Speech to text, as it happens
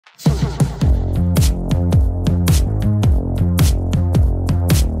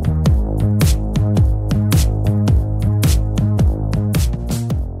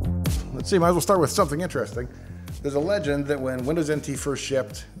So you might as well start with something interesting. There's a legend that when Windows NT first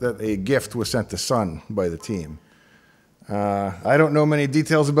shipped, that a gift was sent to Sun by the team. I don't know many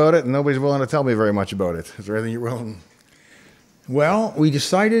details about it, and nobody's willing to tell me very much about it. Is there anything you're willing? Well, we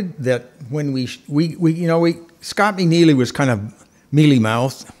decided that when Scott McNeely was kind of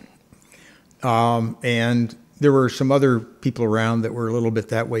mealy-mouthed, and there were some other people around that were a little bit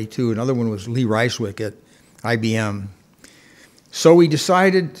that way too. Another one was Lee Reiswick at IBM. So we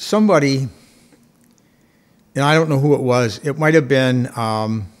decided somebody, and I don't know who it was. It might have been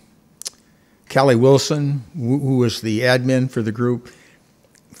Callie Wilson, who was the admin for the group,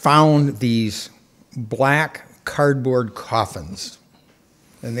 found these black cardboard coffins,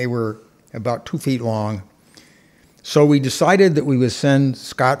 and they were about 2 feet long. So we decided that we would send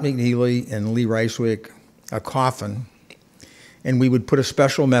Scott McNeely and Lee Reiswick a coffin, and we would put a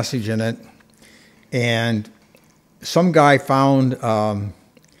special message in it. And some guy found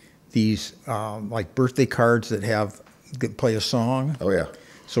these like birthday cards that play a song. Oh yeah.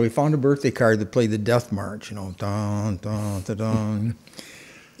 So we found a birthday card that played the Death March, you know, dun dun dun dun,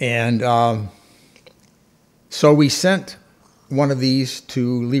 and so we sent one of these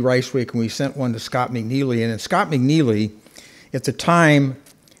to Lee Reiswick, and we sent one to Scott McNeely. And Scott McNeely, at the time,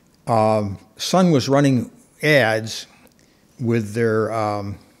 Sun was running ads with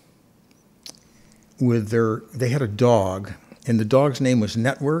they had a dog, and the dog's name was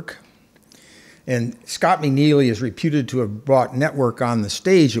Network. And Scott McNeely is reputed to have brought Network on the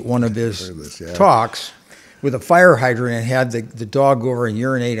stage at one of his talks with a fire hydrant, and had the dog go over and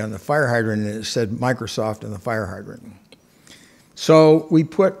urinate on the fire hydrant, and it said Microsoft on the fire hydrant. So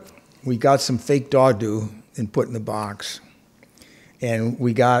we got some fake dog do and put in the box. And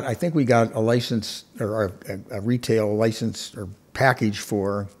I think we got a license, or a retail license or package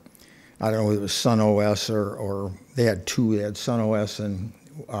for, I don't know whether it was Sun OS or they had two. They had Sun OS and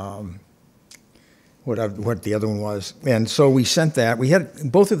what the other one was. And so we sent that. We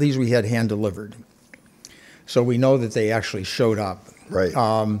had both of these. We had hand delivered, so we know that they actually showed up. Right.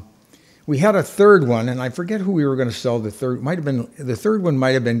 We had a third one, and I forget who we were going to sell the third. The third one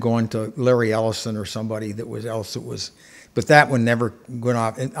might have been going to Larry Ellison or somebody else that was. But that one never went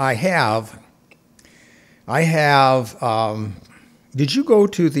off. And I have. Did you go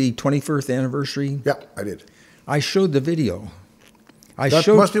to the 21st anniversary? Yeah, I did. I showed the video. That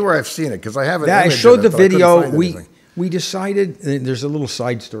must be where I've seen it, because I have it. I showed the video. We decided. There's a little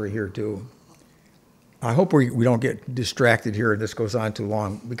side story here too. I hope we don't get distracted here and this goes on too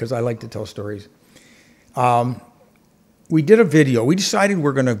long, because I like to tell stories. We did a video. We decided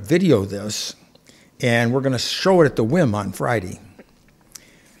we're going to video this, and we're going to show it at the Whim on Friday.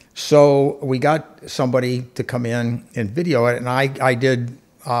 So we got somebody to come in and video it, and I did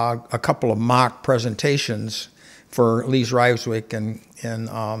a couple of mock presentations for Lee Reiswick and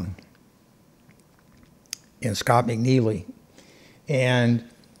Scott McNeely. And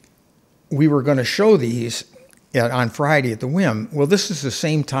we were going to show these on Friday at the Whim. Well, this is the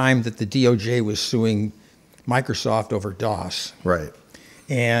same time that the DOJ was suing Microsoft over DOS. Right.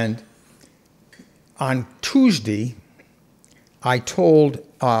 And on Tuesday, I told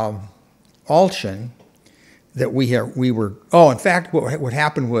Alchin that we were. Oh, in fact, what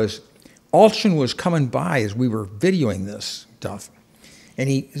happened was Alchin was coming by as we were videoing this stuff,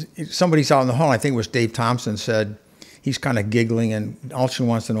 and somebody's out in the hall. I think it was Dave Thompson, said he's kind of giggling, and Alchin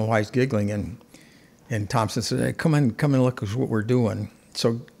wants to know why he's giggling, and Thompson said, "Hey, come in and look at what we're doing."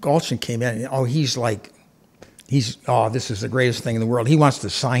 So Alchin came in, and this is the greatest thing in the world. He wants to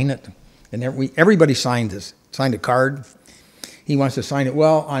sign it. And everybody signed a card. He wants to sign it.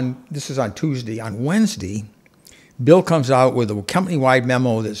 Well, this is on Tuesday. On Wednesday, Bill comes out with a company-wide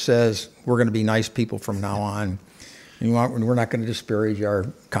memo that says we're going to be nice people from now on. And we're not going to disparage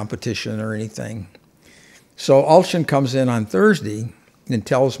our competition or anything. So Alchin comes in on Thursday and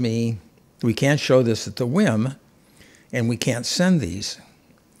tells me we can't show this at the Whim, and we can't send these.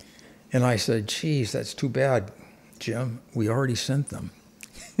 And I said, geez, that's too bad, Jim. We already sent them.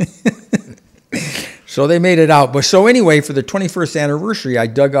 So they made it out. But so anyway, for the 21st anniversary, I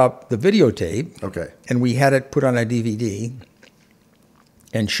dug up the videotape. Okay. And we had it put on a DVD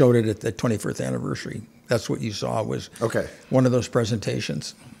and showed it at the 21st anniversary. That's what you saw was one of those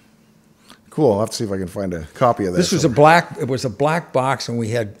presentations. Cool. I'll have to see if I can find a copy of that. This was it was a black box,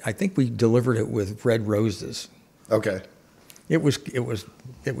 and I think we delivered it with red roses. Okay. It was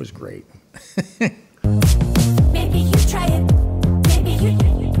great. Maybe you try it.